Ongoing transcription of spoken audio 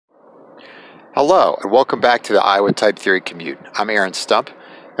Hello, and welcome back to the Iowa Type Theory Commute. I'm Aaron Stump,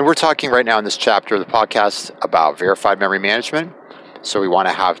 and we're talking right now in this chapter of the podcast about verified memory management. So we want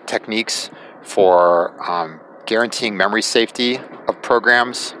to have techniques for guaranteeing memory safety of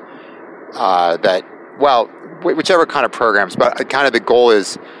programs whichever kind of programs, but kind of the goal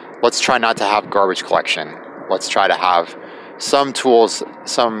is let's try not to have garbage collection. Let's try to have some tools,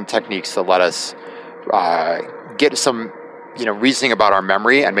 some techniques that let us get some reasoning about our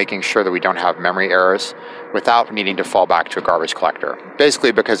memory and making sure that we don't have memory errors without needing to fall back to a garbage collector.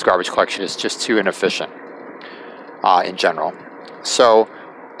 Basically because garbage collection is just too inefficient in general. So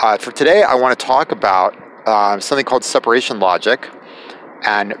for today, I want to talk about something called separation logic.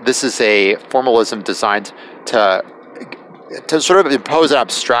 And this is a formalism designed to sort of impose an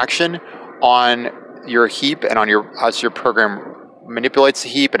abstraction on your heap and as your program manipulates the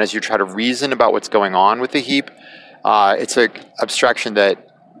heap and as you try to reason about what's going on with the heap. It's an abstraction that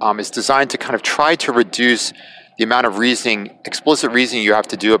is designed to kind of try to reduce the amount of explicit reasoning you have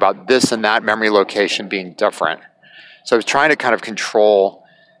to do about this and that memory location being different. So I was trying to kind of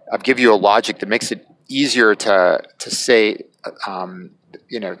give you a logic that makes it easier to say, to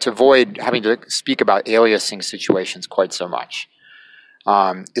avoid having to speak about aliasing situations quite so much.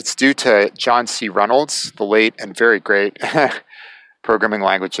 It's due to John C. Reynolds, the late and very great programming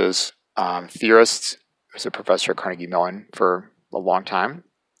languages theorist. He was a professor at Carnegie Mellon for a long time.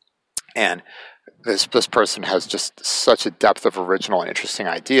 And this person has just such a depth of original and interesting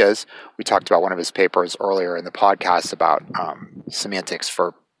ideas. We talked about one of his papers earlier in the podcast about semantics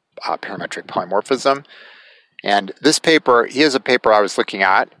for parametric polymorphism. And this paper, he has a paper I was looking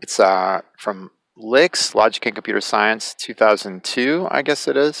at. It's from LICS, Logic and Computer Science, 2002, I guess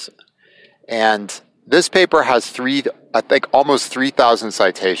it is. And this paper has almost 3,000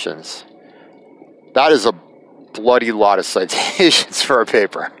 citations. That is a bloody lot of citations for a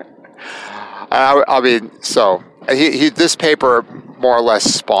paper. This paper more or less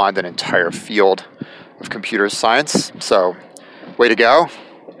spawned an entire field of computer science. So, way to go.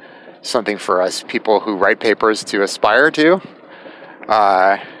 Something for us people who write papers to aspire to.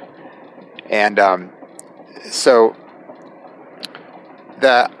 So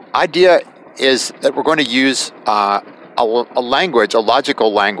the idea is that we're going to use a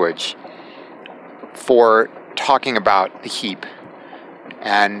logical language, for talking about the heap.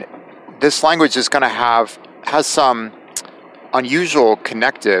 And this language is going to has some unusual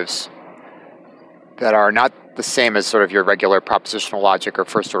connectives that are not the same as sort of your regular propositional logic or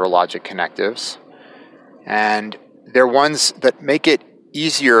first order logic connectives. And they're ones that make it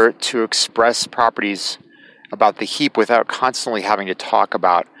easier to express properties about the heap without constantly having to talk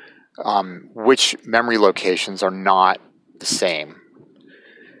about which memory locations are not the same.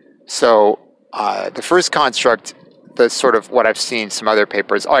 So the first construct, the sort of what I've seen some other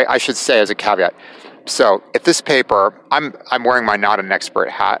papers, I should say as a caveat. So if this paper, I'm wearing my not an expert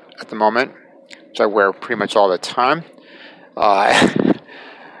hat at the moment, which I wear pretty much all the time.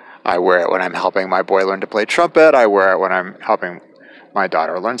 I wear it when I'm helping my boy learn to play trumpet. I wear it when I'm helping my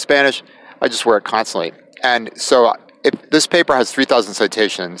daughter learn Spanish. I just wear it constantly. And so if this paper has 3,000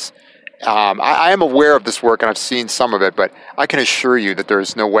 citations, I am aware of this work and I've seen some of it, but I can assure you that there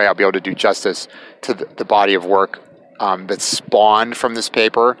is no way I'll be able to do justice to the body of work that's spawned from this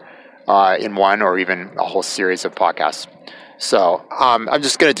paper in one or even a whole series of podcasts. So I'm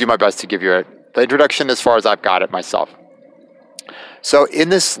just going to do my best to give you the introduction as far as I've got it myself. So in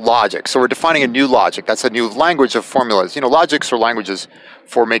this logic, so we're defining a new logic. That's a new language of formulas. Logics are languages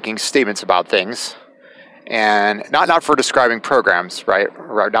for making statements about things. And not for describing programs, right?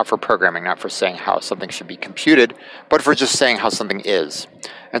 Not for programming, not for saying how something should be computed, but for just saying how something is.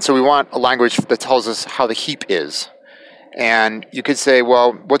 And so we want a language that tells us how the heap is. And you could say,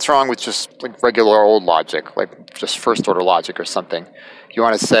 well, what's wrong with just like regular old logic, like just first order logic or something? You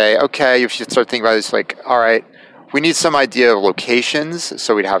want to say, okay, if you start thinking about this, like, all right, we need some idea of locations,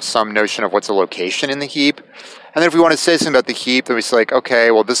 so we'd have some notion of what's a location in the heap. And then if we want to say something about the heap, then we say, like,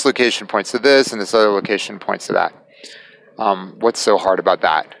 okay, well, this location points to this, and this other location points to that. What's so hard about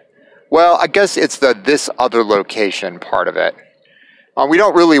that? Well, I guess it's the this other location part of it. We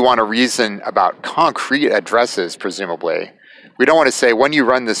don't really want to reason about concrete addresses, presumably. We don't want to say, when you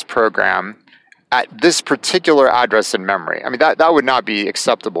run this program at this particular address in memory. I mean, that would not be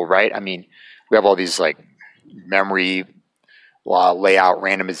acceptable, right? I mean, we have all these, like, memory layout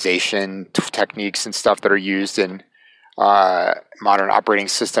randomization techniques and stuff that are used in modern operating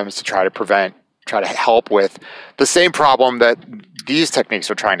systems to try to help with the same problem that these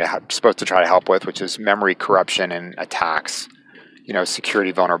techniques are supposed to try to help with, which is memory corruption and attacks,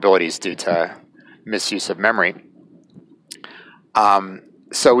 security vulnerabilities due to misuse of memory.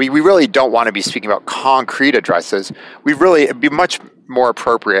 So we really don't want to be speaking about concrete addresses. It'd be much more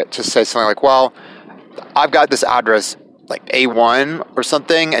appropriate to say something like, well, I've got this address like A1 or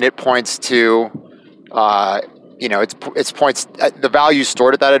something, and it points to, it points, the value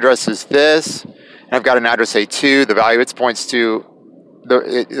stored at that address is this, and I've got an address A2, the value it points to,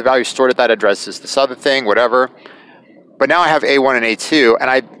 the value stored at that address is this other thing, whatever. But now I have A1 and A2, and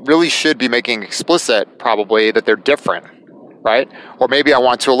I really should be making explicit probably that they're different, right? Or maybe I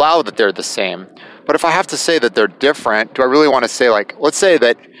want to allow that they're the same. But if I have to say that they're different, do I really want to say, like, let's say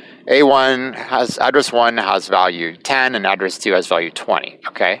that address 1 has value 10 and address 2 has value 20,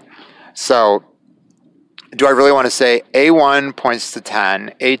 okay? So do I really want to say A1 points to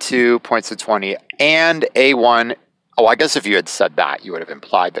 10, A2 points to 20, and A1, I guess if you had said that, you would have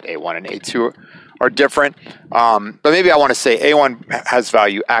implied that A1 and A2 are different. But maybe I want to say A1 has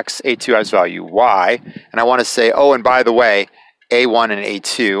value X, A2 has value Y, and I want to say, and by the way, A1 and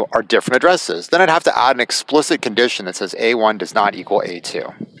A2 are different addresses. Then I'd have to add an explicit condition that says A1 does not equal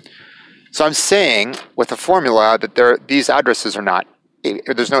A2. So I'm saying with a formula that these addresses are not,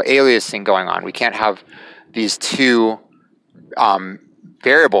 there's no aliasing going on. We can't have these two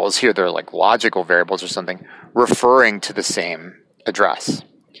variables here, they're like logical variables or something, referring to the same address.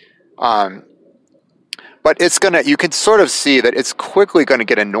 But you can sort of see that it's quickly going to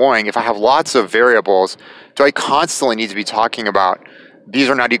get annoying if I have lots of variables. Do I constantly need to be talking about these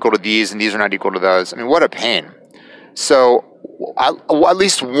are not equal to these and these are not equal to those? I mean, what a pain. So at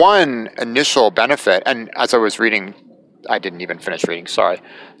least one initial benefit, and as I was reading, I didn't even finish reading, sorry,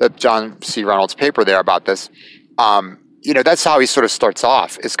 the John C. Reynolds paper there about this, that's how he sort of starts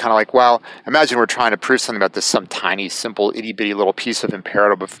off. It's kind of like, well, imagine we're trying to prove something about this, some tiny, simple, itty-bitty little piece of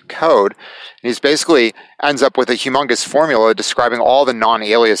imperative code. And he's basically ends up with a humongous formula describing all the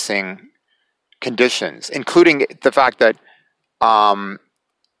non-aliasing conditions, including the fact that,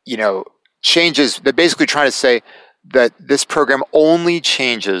 changes, they're basically trying to say that this program only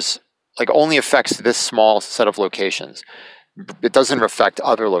changes, only affects this small set of locations. It doesn't affect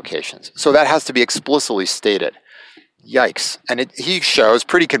other locations. So that has to be explicitly stated. Yikes. And he shows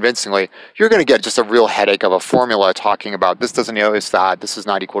pretty convincingly, you're going to get just a real headache of a formula talking about this doesn't alias that, this is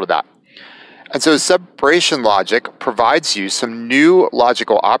not equal to that. And so separation logic provides you some new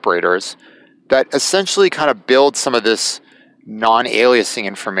logical operators that essentially kind of build some of this non-aliasing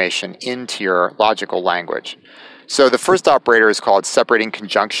information into your logical language. So the first operator is called separating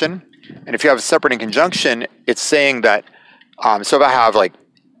conjunction. And if you have a separating conjunction, it's saying that, so if I have like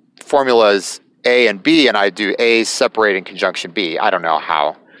formulas A and B, and I do A separating conjunction B. I don't know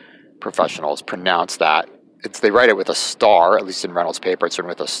how professionals pronounce that. They write it with a star, at least in Reynolds' paper, it's written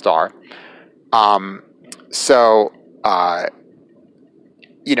with a star. What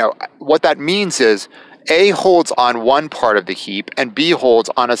that means is A holds on one part of the heap, and B holds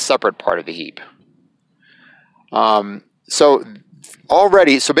on a separate part of the heap. So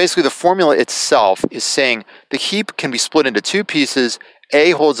basically the formula itself is saying the heap can be split into two pieces.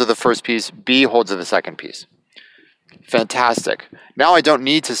 A holds of the first piece, B holds of the second piece. Fantastic. Now I don't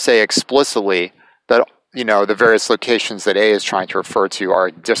need to say explicitly that, the various locations that A is trying to refer to are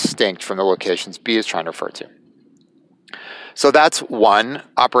distinct from the locations B is trying to refer to. So that's one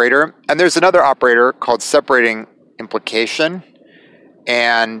operator. And there's another operator called separating implication.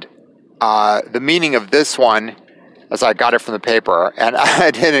 And the meaning of this one, as I got it from the paper, and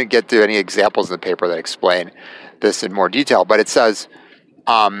I didn't get to any examples in the paper that explain this in more detail, but it says,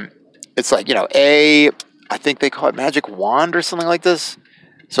 it's like, I think they call it magic wand or something like this.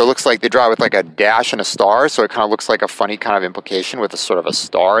 So it looks like they draw it with like a dash and a star. So it kind of looks like a funny kind of implication with a sort of a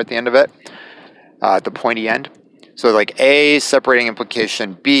star at the end of it, at the pointy end. So like A separating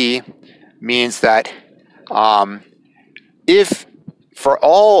implication B means that if for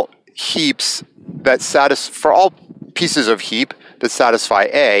all heaps that for all pieces of heap that satisfy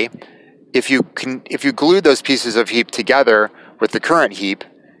A, if you glue those pieces of heap together with the current heap,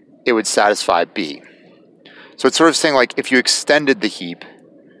 it would satisfy B. So it's sort of saying like if you extended the heap,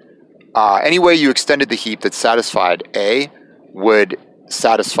 any way you extended the heap that satisfied A would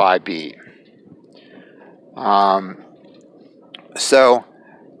satisfy B. And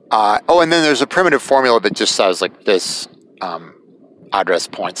then there's a primitive formula that just says like this address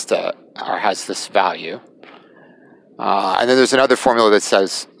points to or has this value. And then there's another formula that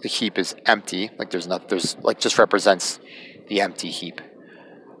says the heap is empty, like just represents the empty heap.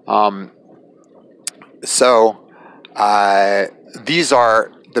 These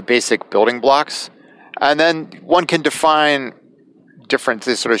are the basic building blocks, and then one can define different.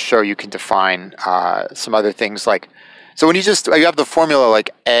 They sort of show you can define some other things like. So when you have the formula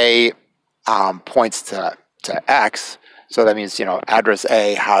like A points to X, So that means, address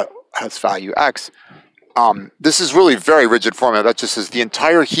A has value X. This is really very rigid formula. That just says the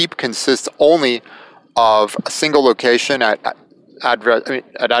entire heap consists only of a single location at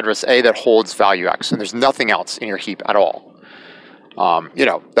address A that holds value X, and there's nothing else in your heap at all.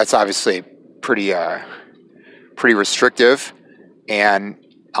 That's obviously pretty restrictive, and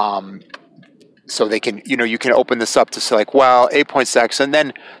so they can, you can open this up to say like, well, A points X, and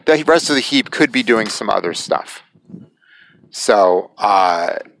then the rest of the heap could be doing some other stuff. So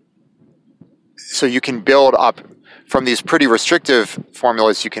you can build up from these pretty restrictive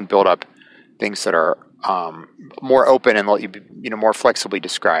formulas. You can build up things that are more open and let you, more flexibly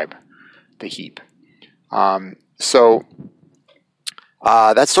describe the heap. So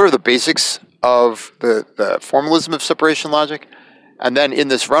that's sort of the basics of the formalism of separation logic. And then in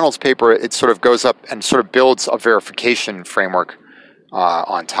this Reynolds paper, it sort of goes up and sort of builds a verification framework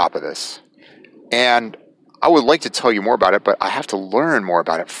on top of this. And I would like to tell you more about it, but I have to learn more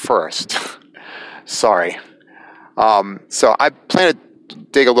about it first. Sorry. So I plan to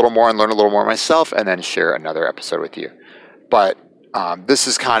dig a little more and learn a little more myself and then share another episode with you. But this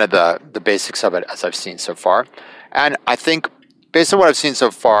is kind of the basics of it as I've seen so far. And I think based on what I've seen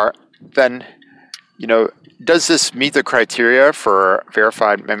so far, then, does this meet the criteria for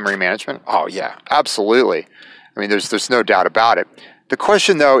verified memory management? Oh, yeah, absolutely. I mean, there's no doubt about it. The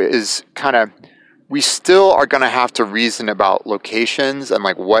question, though, is kind of, we still are going to have to reason about locations and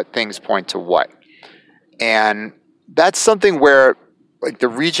like what things point to what. And that's something where like the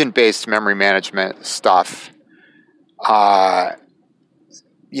region-based memory management stuff,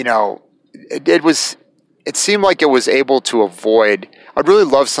 it seemed like it was able to avoid. I'd really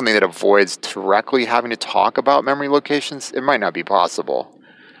love something that avoids directly having to talk about memory locations. It might not be possible.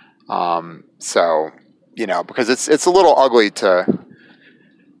 Because it's a little ugly to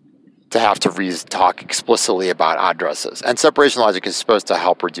have to talk explicitly about addresses. And separation logic is supposed to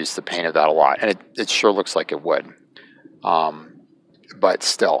help reduce the pain of that a lot. And it sure looks like it would. But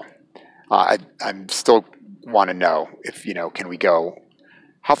still, I'm still want to know if,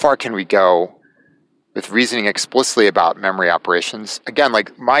 how far can we go with reasoning explicitly about memory operations? Again,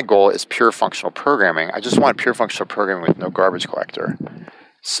 like my goal is pure functional programming. I just want pure functional programming with no garbage collector.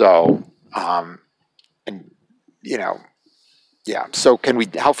 So, so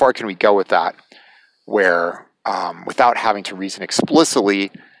how far can we go with that where, without having to reason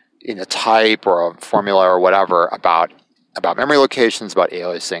explicitly in a type or a formula or whatever about memory locations, about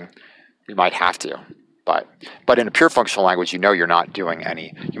aliasing? We might have to. But in a pure functional language, you're not doing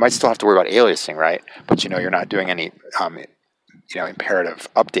any. You might still have to worry about aliasing, right? But you're not doing any, imperative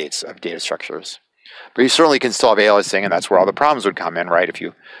updates of data structures. But you certainly can still have aliasing, and that's where all the problems would come in, right? If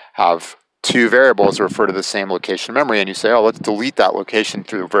you have two variables that refer to the same location in memory, and you say, oh, let's delete that location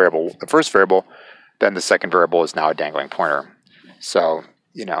through the first variable, then the second variable is now a dangling pointer. So,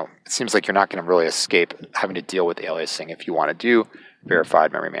 it seems like you're not going to really escape having to deal with aliasing if you want to do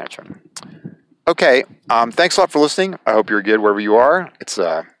verified memory management. Okay, thanks a lot for listening. I hope you're good wherever you are. It's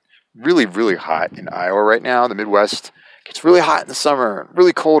really, really hot in Iowa right now. The Midwest gets really hot in the summer,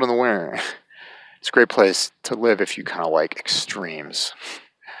 really cold in the winter. It's a great place to live if you kind of like extremes.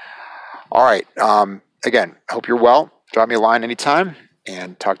 All right, again, I hope you're well. Drop me a line anytime,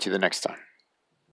 and talk to you the next time.